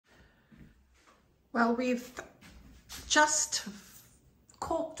Well, we've just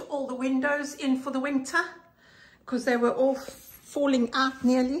caulked all the windows in for the winter because they were all falling out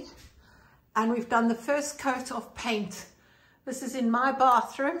nearly, and we've done the first coat of paint. This is in my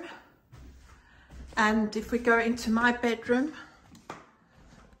bathroom, and if we go into my bedroom,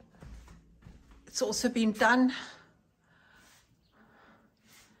 it's also been done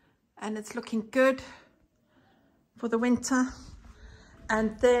and it's looking good for the winter.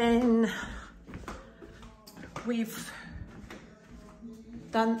 And then we've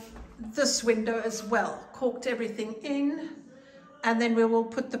done this window as well, caulked everything in, and then we will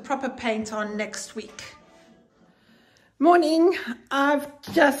put the proper paint on next week. Morning. I've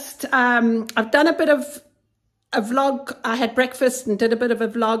done a bit of a vlog. I had breakfast and did a bit of a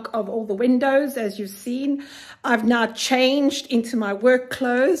vlog of all the windows, as you've seen. I've now changed into my work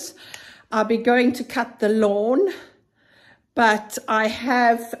clothes. I'll be going to cut the lawn, but I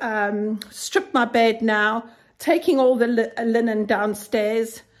have stripped my bed now, taking all the linen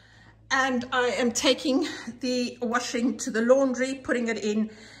downstairs, and I am taking the washing to the laundry, putting it in,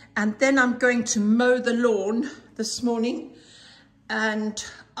 and then I'm going to mow the lawn this morning, and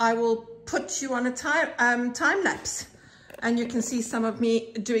I will put you on a time lapse, and you can see some of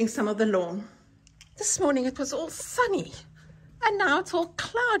me doing some of the lawn. This morning it was all sunny, and now it's all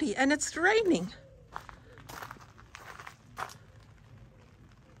cloudy and it's raining.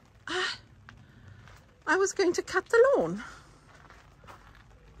 I was going to cut the lawn.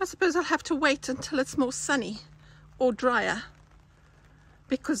 I suppose I'll have to wait until it's more sunny or drier,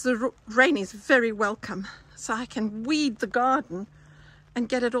 because the rain is very welcome, so I can weed the garden and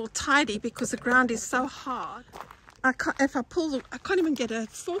get it all tidy, because the ground is so hard. If I pull I can't even get a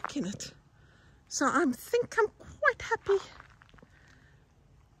fork in it. So I think I'm quite happy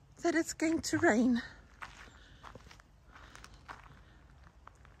that it's going to rain.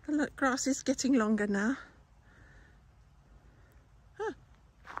 The grass is getting longer now. Huh,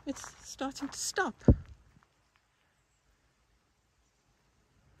 it's starting to stop.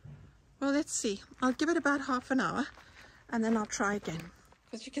 Well, let's see. I'll give it about half an hour and then I'll try again.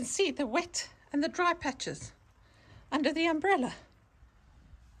 Because you can see the wet and the dry patches under the umbrella.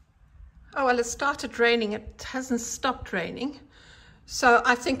 Oh, well, it started raining. It hasn't stopped raining. So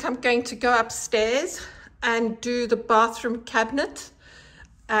I think I'm going to go upstairs and do the bathroom cabinet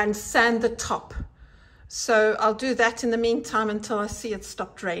and sand the top. So I'll do that in the meantime until I see it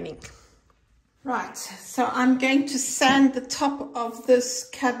stopped raining. Right, so I'm going to sand the top of this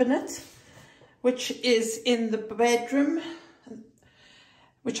cabinet, which is in the bedroom,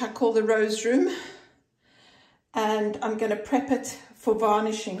 which I call the rose room. And I'm going to prep it for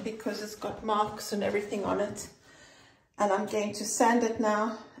varnishing because it's got marks and everything on it. And I'm going to sand it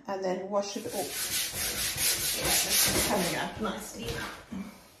now and then wash it off. This is coming out nicely.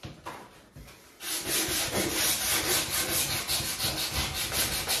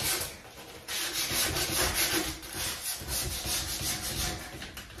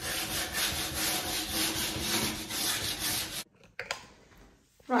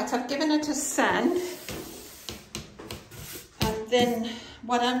 Right, I've given it a sand, and then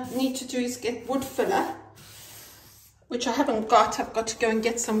what I need to do is get wood filler, which I haven't got. I've got to go and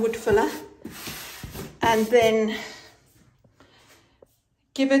get some wood filler, and then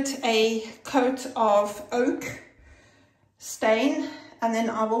give it a coat of oak stain, and then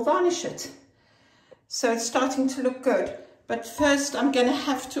I will varnish it. So it's starting to look good, but first I'm going to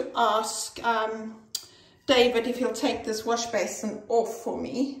have to ask David if he'll take this wash basin off for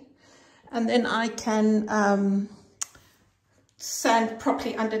me, and then I can sand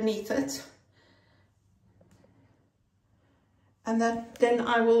properly underneath it, and then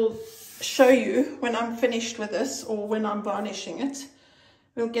I will show you when I'm finished with this, or when I'm varnishing it.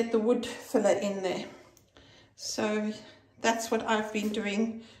 We'll get the wood filler in there. So that's what I've been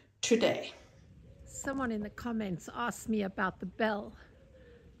doing today. Someone in the comments asked me about the bell,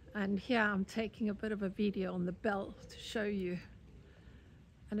 and here I'm taking a bit of a video on the bell to show you,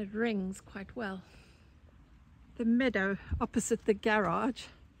 and it rings quite well. The meadow opposite the garage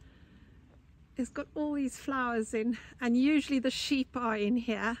has got all these flowers in, and usually the sheep are in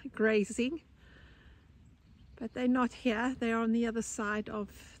here grazing, but they're not here. They're on the other side of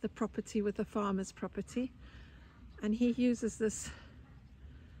the property with the farmer's property, and he uses this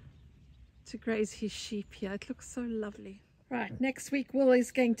to graze his sheep here. It looks so lovely. Right, next week Will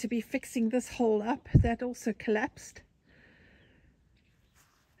is going to be fixing this hole up that also collapsed.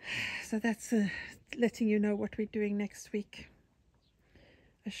 So that's letting you know what we're doing next week.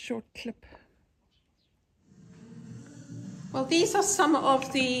 A short clip. Well, these are some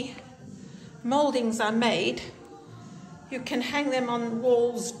of the moldings I made. You can hang them on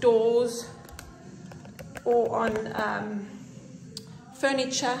walls, doors, or on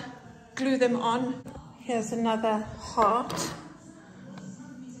furniture, glue them on. Here's another heart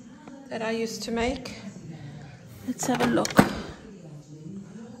that I used to make. Let's have a look.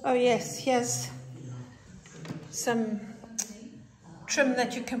 Oh yes, here's some trim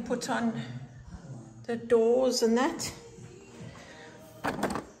that you can put on the doors and that.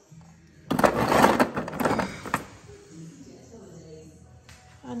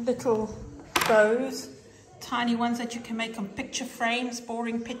 And little bows, tiny ones that you can make on picture frames,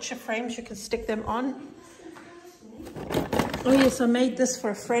 boring picture frames, you can stick them on. Oh yes, I made this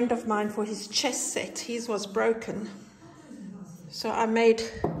for a friend of mine for his chess set. His was broken. So I made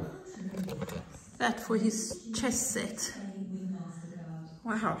that for his chess set.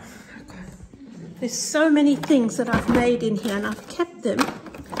 Wow. There's so many things that I've made in here and I've kept them.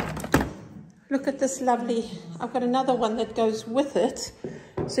 Look at this lovely, I've got another one that goes with it.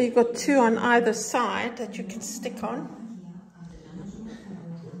 So you've got two on either side that you can stick on.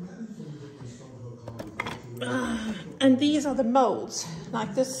 And these are the molds,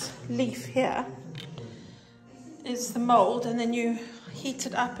 like this leaf here is the mold, and then you heat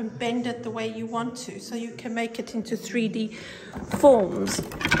it up and bend it the way you want to, so you can make it into 3D forms.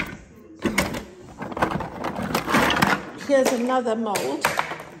 Here's another mold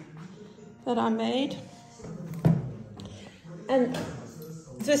that I made, and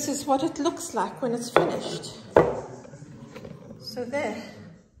this is what it looks like when it's finished. So there,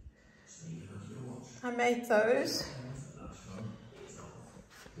 I made those.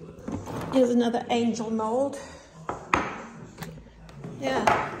 Here's another angel mold. Yeah.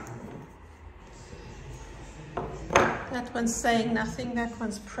 That one's saying nothing, that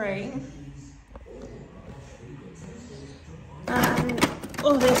one's praying.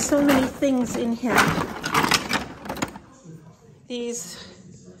 Oh, there's so many things in here. These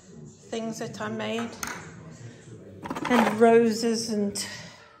things that I made. And roses and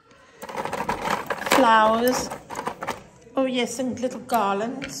flowers. Oh yes, and little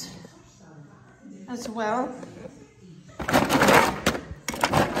garlands as well.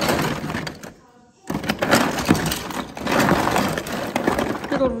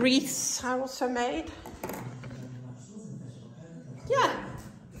 Little wreaths I also made. Yeah,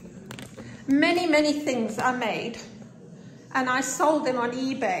 many things I made, and I sold them on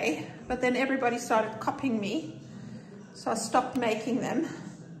eBay, but then everybody started copying me, so I stopped making them.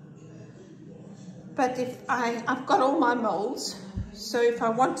 But if I've got all my molds, so if I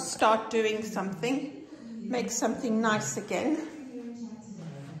want to start doing something, make something nice again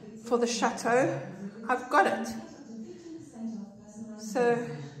for the chateau, I've got it. So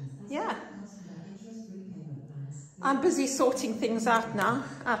yeah, I'm busy sorting things out now,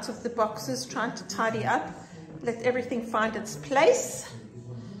 out of the boxes, trying to tidy up, let everything find its place.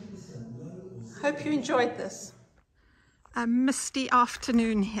 Hope you enjoyed this. A misty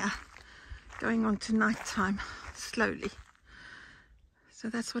afternoon here, going on to nighttime slowly. So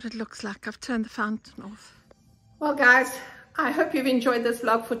that's what it looks like. I've turned the fountain off. Well guys, I hope you've enjoyed this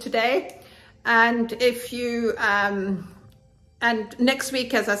vlog for today. And if you, and next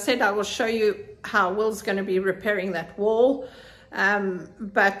week, as I said, I will show you how Will's going to be repairing that wall.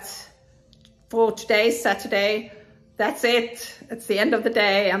 But for today, Saturday, that's it. It's the end of the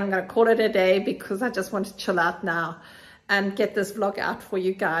day and I'm going to call it a day because I just want to chill out now and get this vlog out for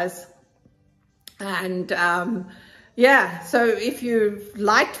you guys. And yeah, so if you've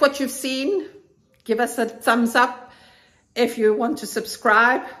liked what you've seen, give us a thumbs up. If you want to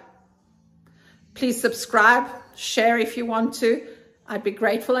subscribe, please subscribe, share if you want to. I'd be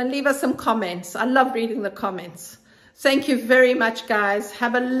grateful, and leave us some comments. I love reading the comments. Thank you very much, guys.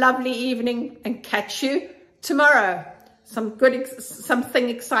 Have a lovely evening and catch you tomorrow. Something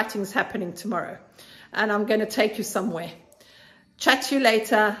exciting is happening tomorrow, and I'm going to take you somewhere. Chat to you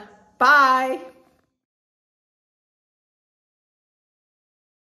later. Bye.